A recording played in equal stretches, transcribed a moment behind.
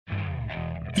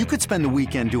You could spend the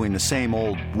weekend doing the same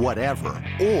old whatever,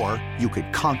 or you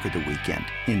could conquer the weekend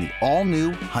in the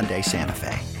all-new Hyundai Santa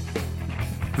Fe.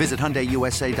 Visit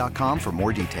HyundaiUSA.com for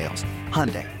more details.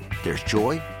 Hyundai, there's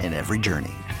joy in every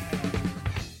journey.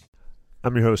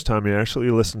 I'm your host, Tommy Ashley.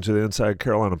 You listen to the Inside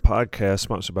Carolina podcast,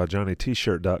 sponsored by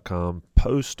JohnnyT-Shirt.com.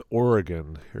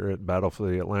 Post-Oregon here at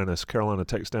Battle4Atlantis. Carolina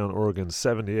takes down Oregon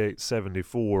 78-74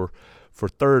 for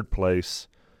third place.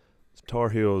 Tar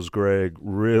Heels, Greg,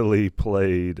 really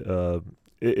played.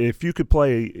 If you could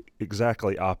play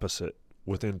exactly opposite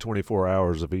within 24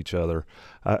 hours of each other,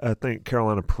 I think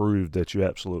Carolina proved that you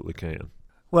absolutely can.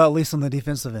 Well, at least on the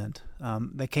defensive end.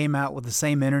 They came out with the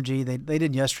same energy they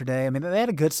did yesterday. I mean, they had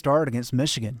a good start against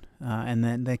Michigan, and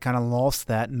then they kind of lost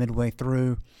that midway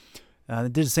through. They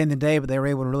did the same today, but they were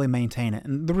able to really maintain it.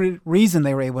 And the reason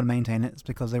they were able to maintain it is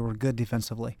because they were good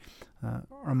defensively.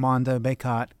 Armando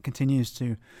Bacot continues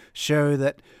to show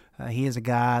that he is a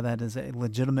guy that is a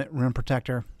legitimate rim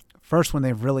protector. First one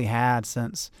they've really had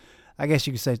since, I guess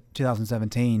you could say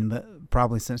 2017, but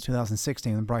probably since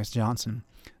 2016 with Bryce Johnson.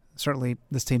 Certainly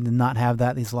this team did not have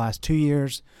that these last 2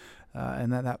 years,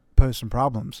 and that posed some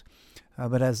problems.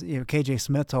 But as KJ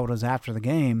Smith told us after the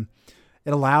game,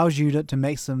 it allows you to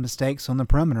make some mistakes on the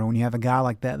perimeter when you have a guy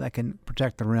like that can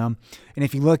protect the rim. And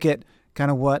if you look at kind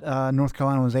of what North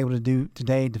Carolina was able to do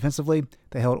today defensively,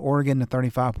 they held Oregon to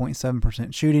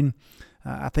 35.7% shooting.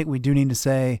 I think we do need to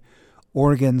say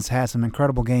Oregon's had some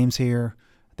incredible games here.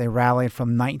 They rallied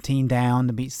from 19 down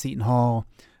to beat Seton Hall.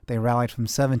 They rallied from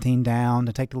 17 down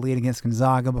to take the lead against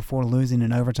Gonzaga before losing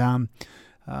in overtime.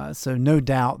 So no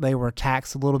doubt they were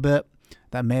taxed a little bit.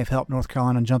 That may have helped North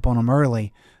Carolina jump on them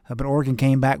early. But Oregon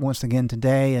came back once again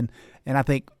today. And I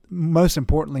think most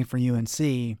importantly for UNC,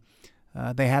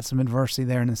 they had some adversity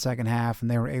there in the second half,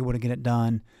 and they were able to get it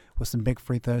done with some big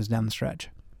free throws down the stretch.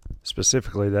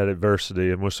 Specifically that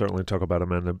adversity, and we'll certainly talk about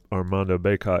Armando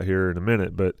Bacot here in a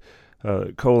minute, but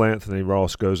Cole Anthony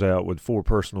Ross goes out with 4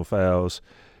 personal fouls.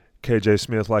 KJ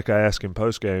Smith, like I asked him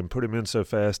postgame, put him in so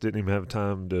fast, didn't even have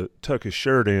time to tuck his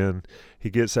shirt in.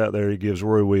 He gets out there, he gives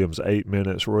Roy Williams 8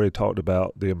 minutes. Roy talked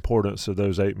about the importance of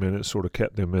those 8 minutes, sort of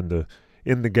kept them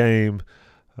in the game.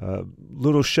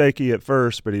 Little shaky at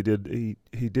first, but he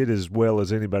did as well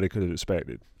as anybody could have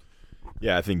expected.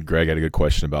 Yeah, I think Greg had a good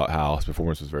question about how his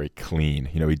performance was very clean.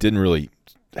 He didn't really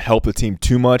help the team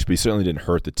too much, but he certainly didn't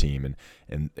hurt the team,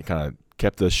 and kind of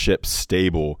kept the ship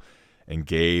stable and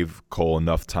gave Cole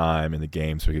enough time in the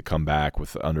game so he could come back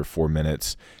with under 4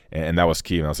 minutes. And that was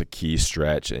key. And that was a key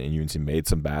stretch. And UNC made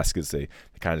some baskets. They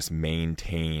kind of just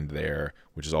maintained there,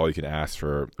 which is all you can ask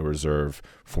for a reserve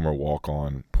former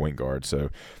walk-on point guard. So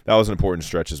that was an important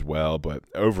stretch as well. But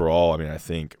overall, I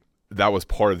think that was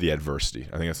part of the adversity.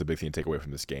 I think that's the big thing to take away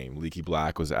from this game. Leaky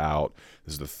Black was out.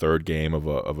 This is the third game of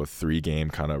a 3-game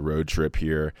kind of road trip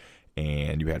here.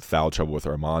 And you had foul trouble with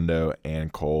Armando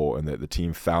and Cole, and the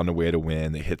team found a way to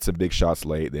win. They hit some big shots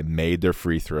late. They made their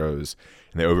free throws,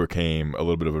 and they overcame a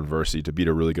little bit of adversity to beat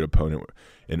a really good opponent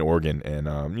in Oregon. And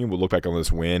we'll look back on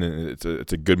this win, and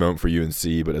it's a good moment for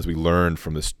UNC. But as we learned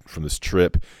from this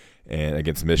trip and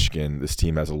against Michigan, this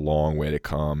team has a long way to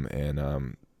come.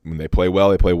 And when they play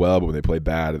well, they play well. But when they play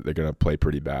bad, they're going to play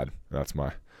pretty bad. That's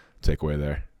my takeaway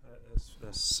there.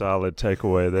 That's a solid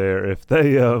takeaway there.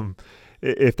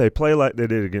 If they play like they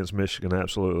did against Michigan,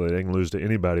 absolutely, they can lose to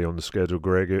anybody on the schedule,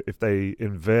 Greg. If they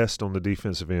invest on the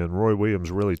defensive end, Roy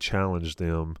Williams really challenged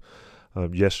them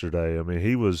yesterday.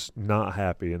 He was not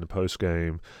happy in the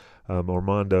postgame.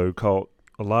 Armando caught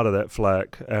a lot of that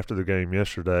flack after the game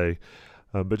yesterday.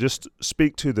 But just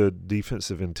speak to the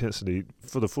defensive intensity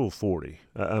for the full 40.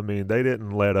 They didn't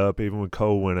let up even when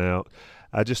Cole went out.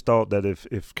 I just thought that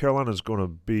if Carolina's going to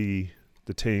be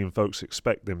the team folks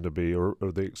expect them to be, or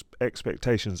the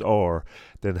expectations are,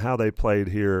 then how they played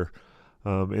here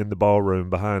in the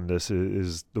ballroom behind us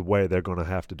is the way they're going to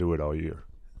have to do it all year.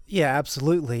 Yeah,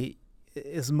 absolutely.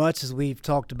 As much as we've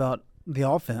talked about the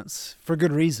offense, for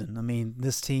good reason.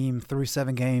 This team through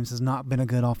 7 games has not been a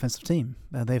good offensive team.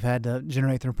 They've had to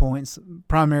generate their points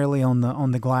primarily on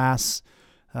the glass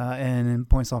and in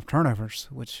points off turnovers,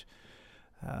 which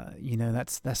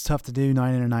that's tough to do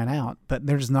night in and night out, but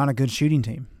they're just not a good shooting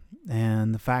team.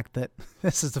 And the fact that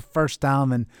this is the first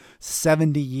time in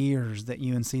 70 years that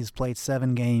UNC has played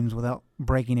 7 games without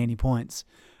breaking 80 points,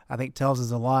 I think tells us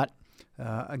a lot.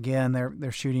 Again,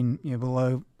 they're shooting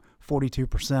below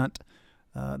 42%.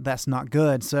 That's not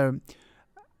good. So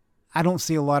I don't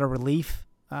see a lot of relief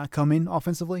coming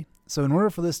offensively. So in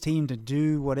order for this team to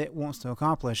do what it wants to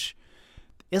accomplish,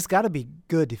 it's got to be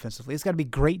good defensively. It's got to be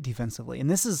great defensively. And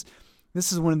this is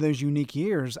one of those unique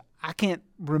years. I can't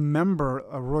remember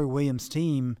a Roy Williams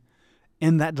team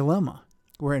in that dilemma.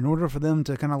 where in order for them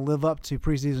to kind of live up to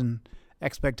preseason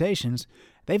expectations,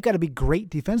 they've got to be great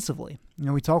defensively.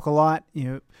 We talk a lot,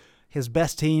 his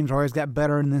best teams always got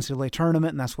better in the NCAA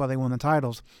tournament, and that's why they won the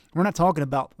titles. We're not talking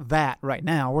about that right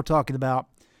now. We're talking about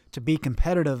to be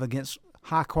competitive against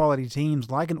high-quality teams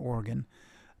like an Oregon,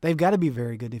 they've got to be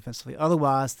very good defensively.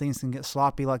 Otherwise, things can get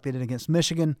sloppy like they did against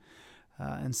Michigan.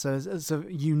 And so it's a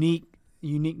unique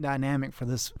dynamic for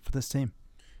this team.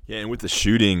 Yeah, and with the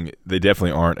shooting, they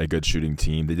definitely aren't a good shooting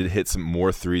team. They did hit some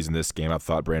more threes in this game. I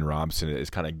thought Brandon Robinson is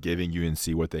kind of giving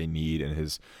UNC what they need in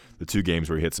the 2 games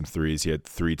where he hit some threes. He had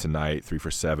 3 tonight, 3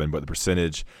 for 7, but the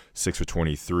percentage, 6 for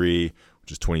 23,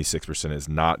 which is 26%, is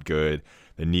not good.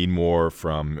 They need more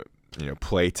from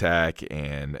play tech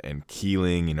and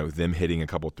Keeling. Them hitting a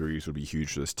couple threes would be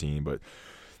huge for this team, but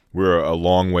we're a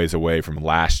long ways away from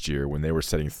last year when they were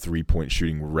setting 3-point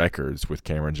shooting records with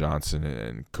Cameron Johnson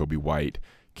and Kobe White,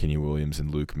 Kenny Williams,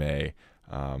 and Luke May.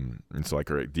 And so,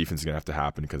 our defense is going to have to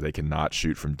happen because they cannot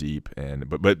shoot from deep.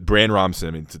 But Brandon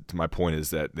Robinson, to my point is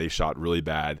that they shot really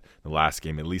bad in the last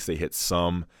game. At least they hit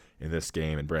some in this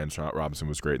game, and Brandon Robinson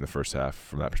was great in the first half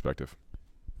from that perspective.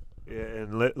 Yeah,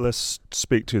 and let's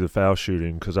speak to the foul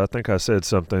shooting, because I think I said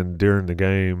something during the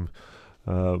game.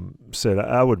 Said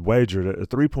I would wager that the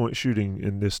 3-point shooting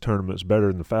in this tournament is better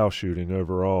than the foul shooting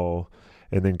overall.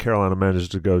 And then Carolina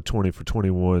managed to go 20 for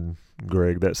 21,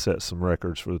 Greg. That sets some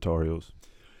records for the Tar Heels.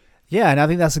 Yeah, and I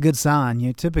think that's a good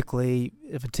sign. Typically,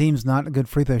 if a team's not a good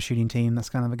free throw shooting team, that's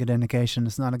kind of a good indication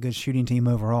it's not a good shooting team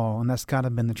overall, and that's kind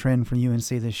of been the trend for UNC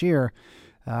this year.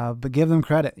 But give them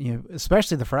credit,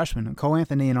 especially the freshmen. Cole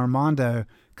Anthony and Armando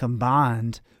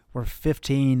combined were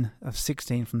 15 of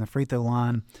 16 from the free throw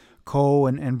line. Cole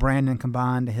and Brandon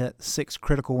combined to hit 6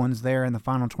 critical ones there in the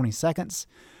final 20 seconds.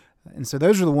 And so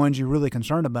those are the ones you're really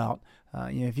concerned about.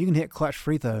 If you can hit clutch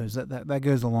free throws, that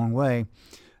goes a long way.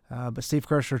 But Steve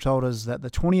Kershaw told us that the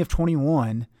 20 of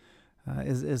 21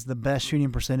 is the best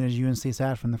shooting percentage UNC's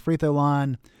had from the free throw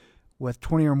line, with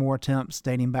 20 or more attempts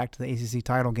dating back to the ACC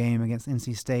title game against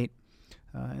NC State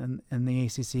in the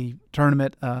ACC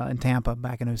tournament in Tampa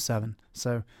back in 2007.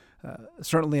 So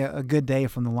certainly a good day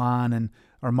from the line, and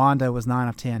Armando was 9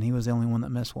 of 10. He was the only one that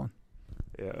missed one.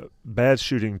 Yeah, bad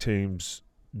shooting teams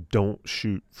don't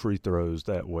shoot free throws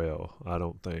that well, I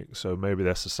don't think. So maybe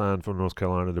that's a sign for North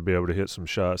Carolina to be able to hit some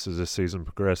shots as this season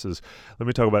progresses. Let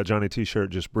me talk about Johnny T-Shirt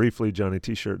just briefly.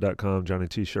 JohnnyT-Shirt.com, Johnny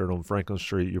T-Shirt on Franklin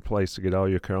Street, your place to get all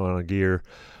your Carolina gear,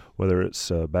 whether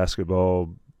it's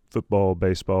basketball, football,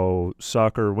 baseball,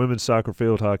 soccer, women's soccer,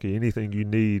 field hockey, anything you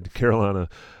need Carolina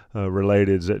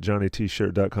related is at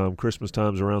JohnnyT-Shirt.com. Christmas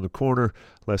time's around the corner,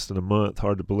 less than a month.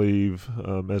 Hard to believe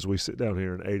as we sit down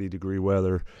here in 80-degree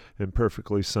weather and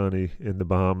perfectly sunny in the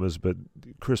Bahamas. But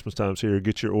Christmas time's here.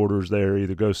 Get your orders there.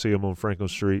 Either go see them on Franklin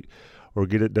Street or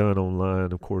get it done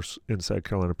online. Of course, Inside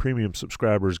Carolina Premium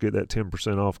subscribers get that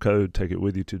 10% off code. Take it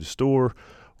with you to the store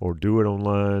or do it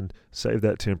online. Save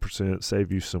that 10%.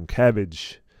 Save you some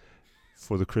cabbage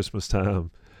for the Christmas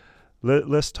time.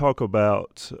 Let's talk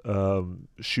about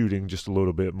shooting just a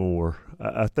little bit more.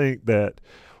 I think that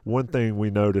one thing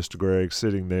we noticed, Greg,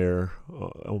 sitting there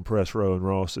on press row and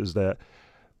Ross, is that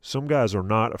some guys are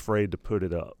not afraid to put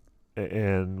it up,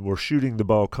 and we're shooting the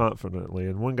ball confidently.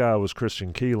 And one guy was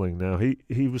Christian Keeling. Now,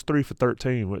 he was 3 for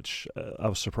 13, which I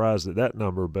was surprised at that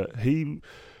number, but he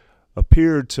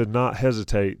appeared to not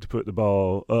hesitate to put the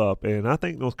ball up, and I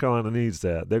think North Carolina needs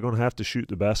that. They're going to have to shoot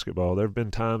the basketball. There have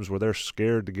been times where they're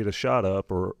scared to get a shot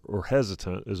up, or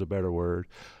hesitant is a better word.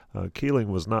 Keeling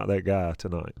was not that guy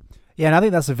tonight. Yeah, and I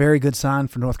think that's a very good sign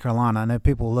for North Carolina. I know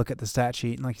people look at the stat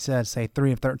sheet and, like you said, say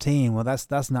 3 of 13. Well,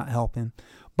 that's not helping.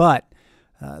 But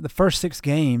the first 6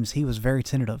 games, he was very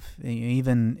tentative.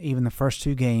 Even the first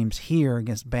 2 games here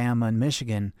against Bama and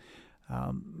Michigan,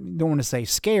 don't want to say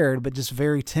scared, but just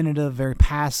very tentative, very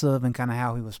passive, and kind of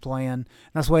how he was playing. And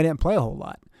that's why he didn't play a whole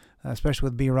lot, especially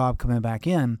with B-Rob coming back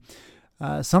in.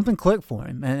 Something clicked for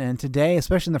him. And today,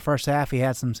 especially in the first half, he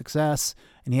had some success,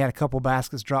 and he had a couple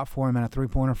baskets dropped for him and a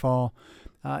three-pointer fall.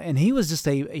 And he was just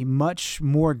a much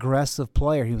more aggressive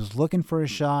player. He was looking for a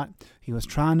shot. He was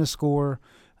trying to score.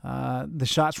 The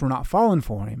shots were not falling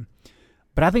for him.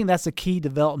 But I think that's a key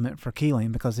development for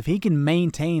Keeling, because if he can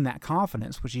maintain that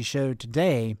confidence, which he showed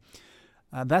today,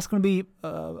 that's going to be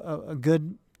a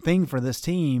good thing for this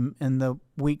team in the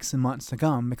weeks and months to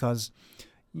come, because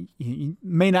you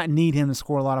may not need him to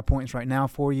score a lot of points right now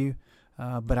for you,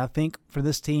 but I think for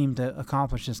this team to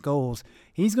accomplish his goals,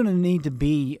 he's going to need to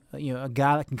be a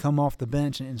guy that can come off the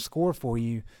bench and score for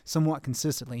you somewhat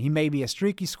consistently. He may be a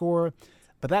streaky scorer,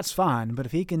 but that's fine. But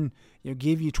if he can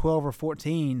give you 12 or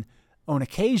 14 on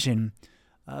occasion,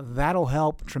 That'll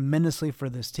help tremendously for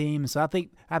this team. So I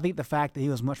think the fact that he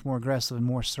was much more aggressive and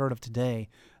more assertive today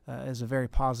is a very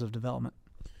positive development.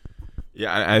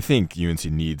 Yeah, I think UNC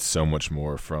needs so much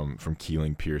more from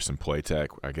Keeling, Pierce, and Playtech.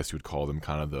 I guess you would call them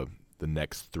kind of the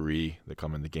next three that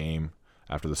come in the game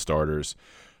after the starters.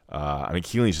 I mean,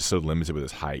 Keeling's just so limited with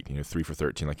his height. 3 for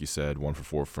 13, like you said, 1 for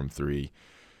 4 from 3.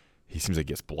 He seems like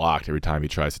he gets blocked every time he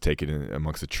tries to take it in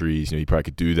amongst the trees. He probably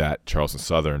could do that. Charleston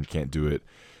Southern can't do it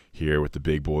here with the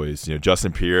big boys.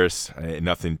 Justin Pierce,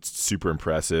 nothing super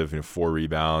impressive. 4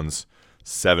 rebounds,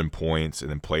 7 points,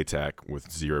 and then Playtech with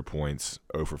 0 points,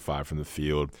 0 for 5 from the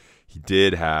field. He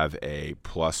did have a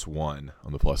 +1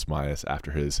 on the plus-minus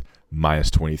after his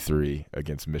 -23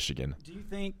 against Michigan. Do you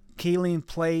think Keeling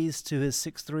plays to his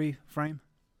 6'3" frame?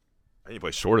 I think he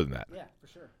plays shorter than that. Yeah, for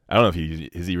sure. I don't know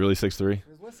if is he really 6'3"?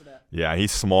 He was listed at. Yeah,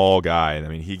 he's a small guy, and I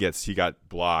mean he got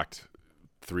blocked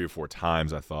 3 or 4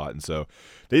 times, I thought, and so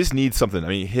they just need something. I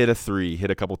mean, hit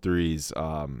a couple threes,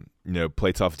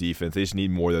 play tough defense. They just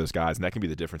need more of those guys, and that can be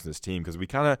the difference in this team because we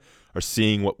kind of are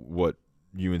seeing what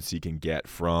UNC can get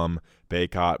from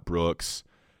Bacot, Brooks,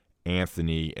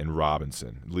 Anthony, and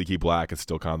Robinson. Leaky Black is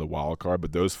still kind of the wild card,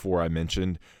 but those 4 I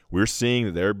mentioned, we're seeing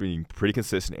that they're being pretty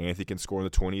consistent. Anthony can score in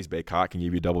the 20s. Bacot can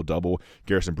give you a double-double.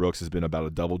 Garrison Brooks has been about a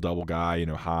double-double guy,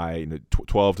 high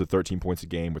 12 to 13 points a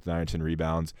game with 9 or 10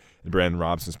 rebounds. And Brandon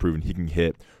Robinson's proven he can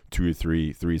hit 2 or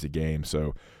 3 threes a game.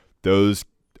 So those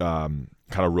kind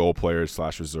of role players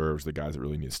 / reserves, the guys that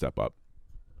really need to step up.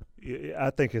 I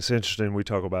think it's interesting we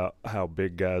talk about how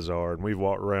big guys are, and we've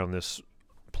walked around this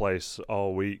place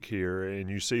all week here, and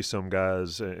you see some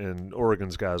guys, and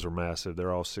Oregon's guys are massive.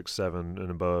 They're all 6'7" and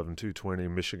above and 220.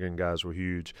 Michigan guys were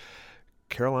huge.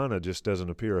 Carolina just doesn't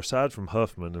appear, aside from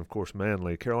Huffman, of course,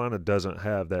 Manley, Carolina doesn't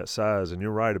have that size, and you're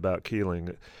right about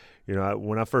Keeling.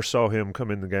 When I first saw him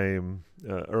come in the game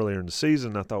earlier in the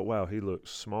season, I thought, wow, he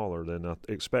looks smaller than I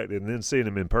expected. And then seeing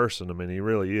him in person, I mean, he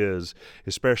really is,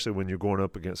 especially when you're going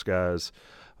up against guys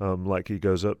like he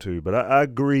goes up to. But I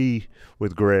agree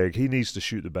with Greg. He needs to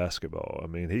shoot the basketball. I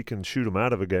mean, he can shoot them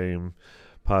out of a game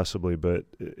possibly, but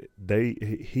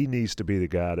he needs to be the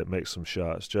guy that makes some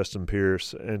shots. Justin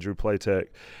Pierce, Andrew Playtech,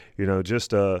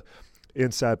 just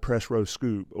inside press row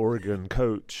scoop. Oregon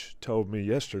coach told me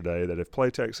yesterday that if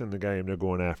Playtech's in the game, they're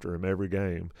going after him every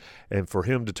game. And for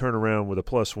him to turn around with a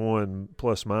 +1,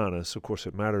 +-, of course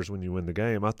it matters when you win the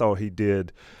game. I thought he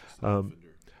did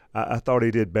I thought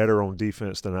he did better on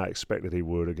defense than I expected he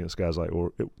would against guys like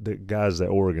the guys that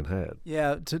Oregon had.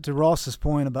 Yeah, to Ross's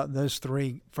point about those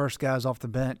 3 first guys off the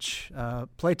bench,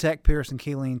 Playtech, Pierce, and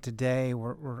Keeling today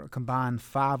were combined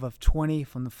 5 of 20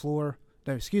 from the floor.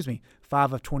 No,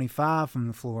 5 of 25 from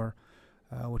the floor,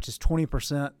 which is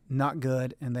 20%, not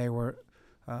good, and they were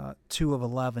 2 of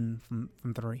 11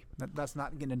 from 3. That's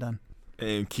not getting it done.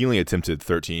 And Keeling attempted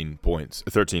 13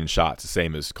 shots, the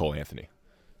same as Cole Anthony.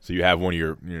 So you have one of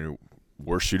your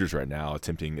worst shooters right now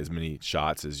attempting as many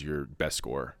shots as your best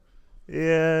scorer.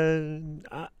 Yeah,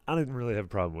 I didn't really have a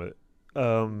problem with it.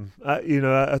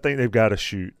 I think they've got to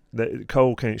shoot.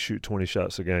 Cole can't shoot 20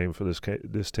 shots a game for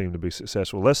this team to be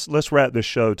successful. Let's wrap this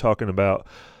show talking about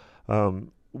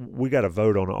we got to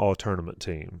vote on an all-tournament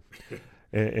team.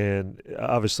 And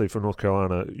obviously for North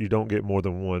Carolina, you don't get more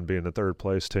than one being the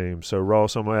third-place team. So,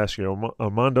 Ross, I'm going to ask you,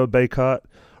 Armando Bacot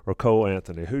or Cole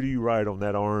Anthony, who do you write on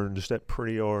that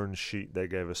pretty orange sheet they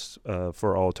gave us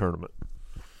for all-tournament?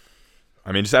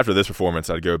 I mean, just after this performance,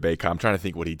 I'd go Bacot. I'm trying to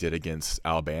think what he did against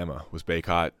Alabama. Was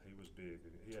Bacot? He was big.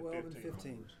 He had 12 and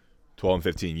 15. 12 and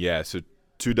 15, yeah. So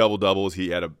 2 double-doubles.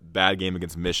 He had a bad game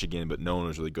against Michigan, but no one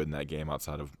was really good in that game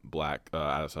outside of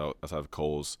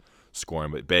Cole's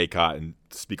scoring. But Bacot, and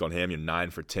to speak on him,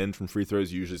 9 for 10 from free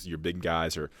throws. Usually your big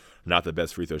guys are not the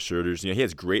best free throw shooters. He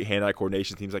has great hand-eye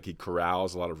coordination. Seems like he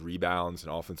corrals a lot of rebounds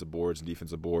and offensive boards and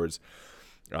defensive boards.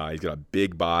 He's got a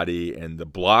big body, and the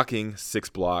blocking, 6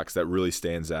 blocks, that really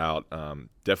stands out.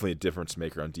 Definitely a difference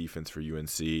maker on defense for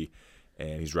UNC,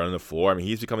 and he's running the floor. I mean,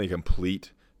 he's becoming a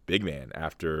complete big man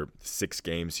after 6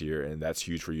 games here, and that's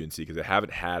huge for UNC because they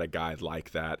haven't had a guy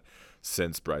like that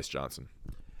since Bryce Johnson.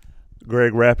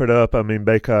 Greg, wrap it up. I mean,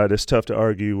 Bacot, it's tough to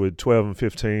argue with 12 and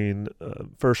 15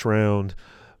 first round,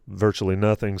 virtually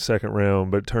nothing second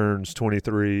round, but turns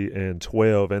 23 and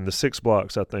 12. And the 6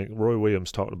 blocks, I think Roy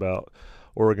Williams talked about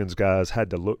Oregon's guys had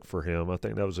to look for him. I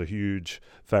think that was a huge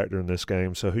factor in this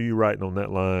game. So who you writing on that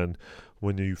line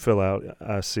when you fill out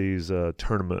IC's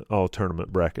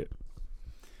all-tournament bracket?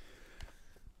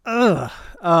 Cole's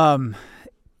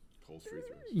free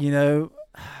throws.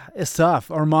 It's tough.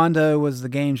 Armando was the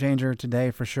game changer today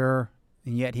for sure,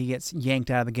 and yet he gets yanked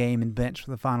out of the game and benched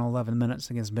for the final 11 minutes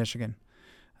against Michigan.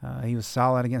 He was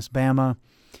solid against Bama.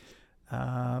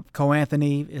 Cole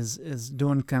Anthony is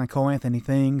doing kind of Cole Anthony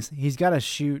things. He's got to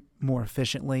shoot more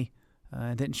efficiently.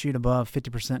 Didn't shoot above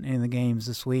 50% in any of the games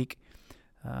this week.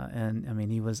 And, I mean,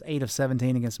 he was 8 of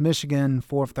 17 against Michigan,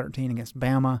 4 of 13 against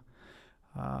Bama.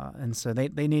 And so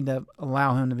they need to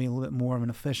allow him to be a little bit more of an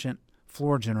efficient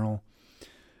floor general.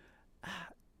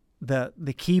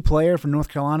 The key player for North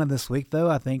Carolina this week, though,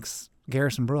 I think is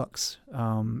Garrison Brooks.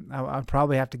 I'd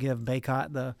probably have to give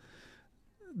Bacot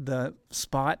the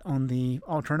spot on the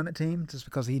all-tournament team just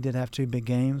because he did have 2 big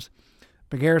games.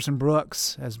 But Garrison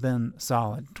Brooks has been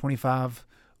solid. 25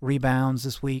 rebounds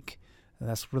this week.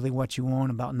 That's really what you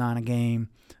want, about 9 a game.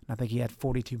 And I think he had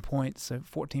 42 points, so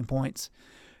 14 points.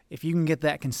 If you can get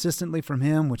that consistently from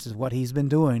him, which is what he's been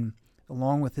doing,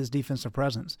 along with his defensive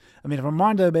presence. I mean, if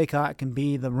Armando Bacot can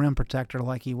be the rim protector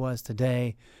like he was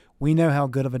today, we know how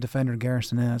good of a defender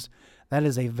Garrison is. That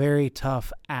is a very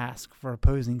tough ask for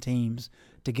opposing teams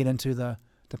to get into the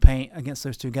paint against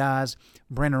those 2 guys.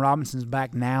 Brandon Robinson's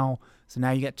back now, so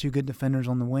now you got 2 good defenders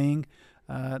on the wing.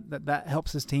 That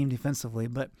helps his team defensively.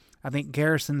 But I think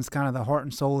Garrison's kind of the heart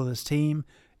and soul of this team,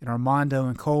 and Armando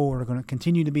and Cole are going to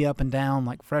continue to be up and down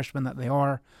like freshmen that they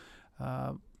are.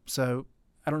 So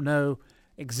I don't know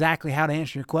exactly how to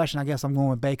answer your question. I guess I'm going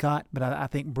with Bacot, but I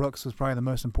think Brooks was probably the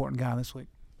most important guy this week.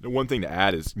 The one thing to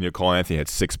add is, Cole Anthony had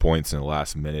 6 points in the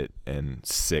last minute and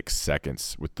 6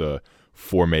 seconds with the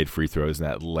 4 made free throws and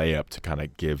that layup to kind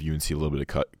of give UNC a little bit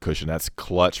of cushion. That's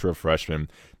clutch for a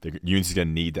freshman. UNC's going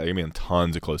to need that. They're going to be in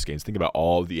tons of close games. Think about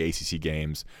all the ACC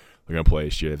games they're going to play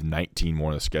this year. They have 19 more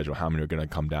on the schedule. How many are going to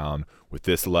come down with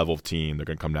this level of team? They're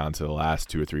going to come down to the last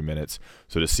 2 or 3 minutes.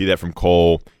 So to see that from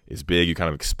Cole is big. You kind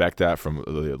of expect that from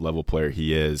the level player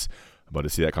he is. But to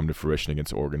see that come to fruition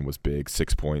against Oregon was big.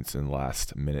 6 points in the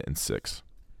last minute and 6.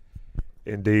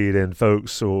 Indeed, and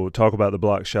folks, we'll talk about the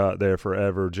block shot there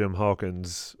forever. Jim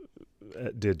Hawkins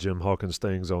did Jim Hawkins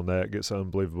things on that. Gets an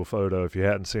unbelievable photo. If you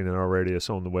hadn't seen it already, it's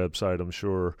on the website, I'm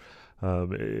sure.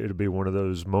 It'll be one of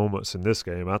those moments in this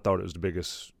game. I thought it was the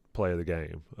biggest play of the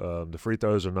game. The free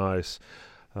throws are nice,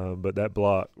 but that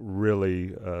block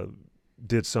really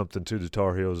did something to the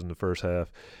Tar Heels in the first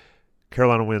half.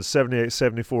 Carolina wins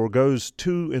 78-74, goes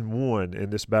 2-1 in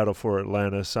this battle for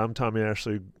Atlantis. I'm Tommy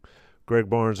Ashley, Greg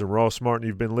Barnes, and Ross Martin.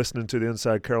 You've been listening to the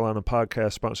Inside Carolina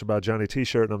podcast sponsored by Johnny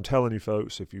T-Shirt, and I'm telling you,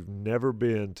 folks, if you've never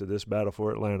been to this battle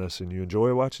for Atlantis and you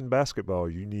enjoy watching basketball,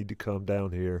 you need to come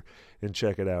down here and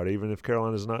check it out. Even if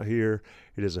Carolina's not here,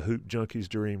 it is a hoop junkie's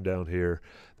dream down here.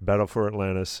 The Battle for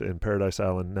Atlantis in Paradise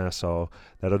Island, Nassau.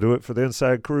 That'll do it for the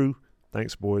Inside crew.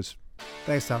 Thanks, boys.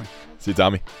 Thanks, Tommy. See you,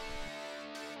 Tommy.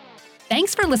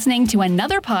 Thanks for listening to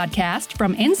another podcast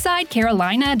from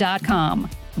InsideCarolina.com.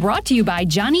 Brought to you by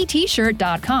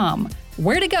JohnnyT-Shirt.com.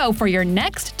 Where to go for your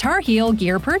next Tar Heel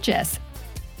gear purchase.